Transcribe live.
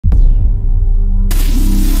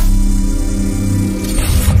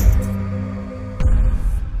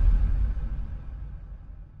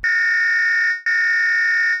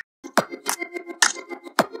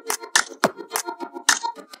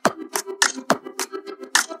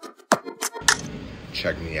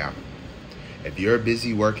Check me out. If you're a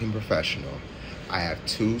busy working professional, I have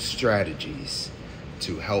 2 strategies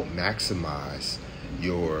to help maximize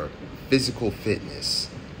your physical fitness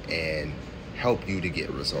and help you to get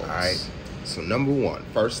results. All right. So number 1,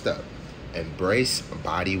 first up, embrace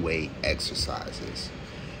body weight exercises.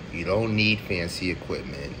 You don't need fancy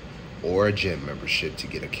equipment or a gym membership to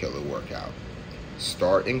get a killer workout.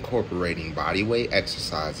 Start incorporating body weight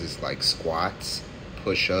exercises like squats,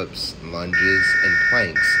 push-ups, lunges, and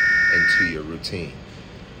planks into your routine.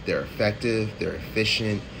 They're effective, they're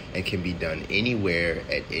efficient, and can be done anywhere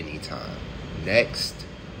at any time. Next,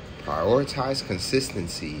 prioritize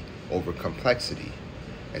consistency over complexity.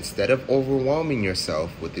 Instead of overwhelming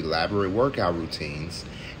yourself with elaborate workout routines,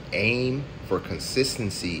 aim for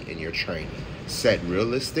consistency in your training. Set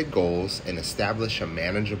realistic goals and establish a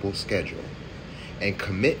manageable schedule. And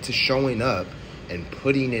commit to showing up and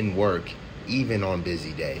putting in work even on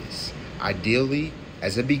busy days. Ideally,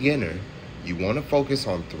 as a beginner, you want to focus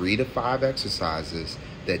on 3 to 5 exercises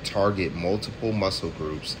that target multiple muscle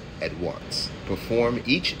groups at once. Perform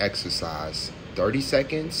each exercise 30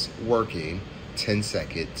 seconds working, 10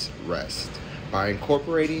 seconds rest. By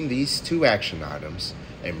incorporating these 2 action items,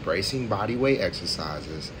 embracing bodyweight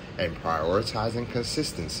exercises and prioritizing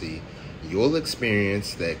consistency, you'll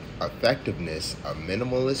experience the effectiveness of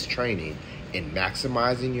minimalist training in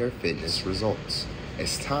maximizing your fitness results.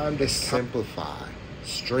 It's time to simplify,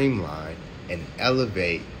 streamline, and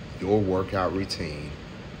elevate your workout routine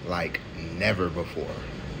like never before.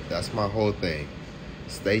 That's my whole thing.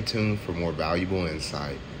 Stay tuned for more valuable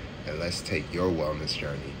insight, and let's take your wellness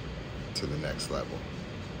journey to the next level.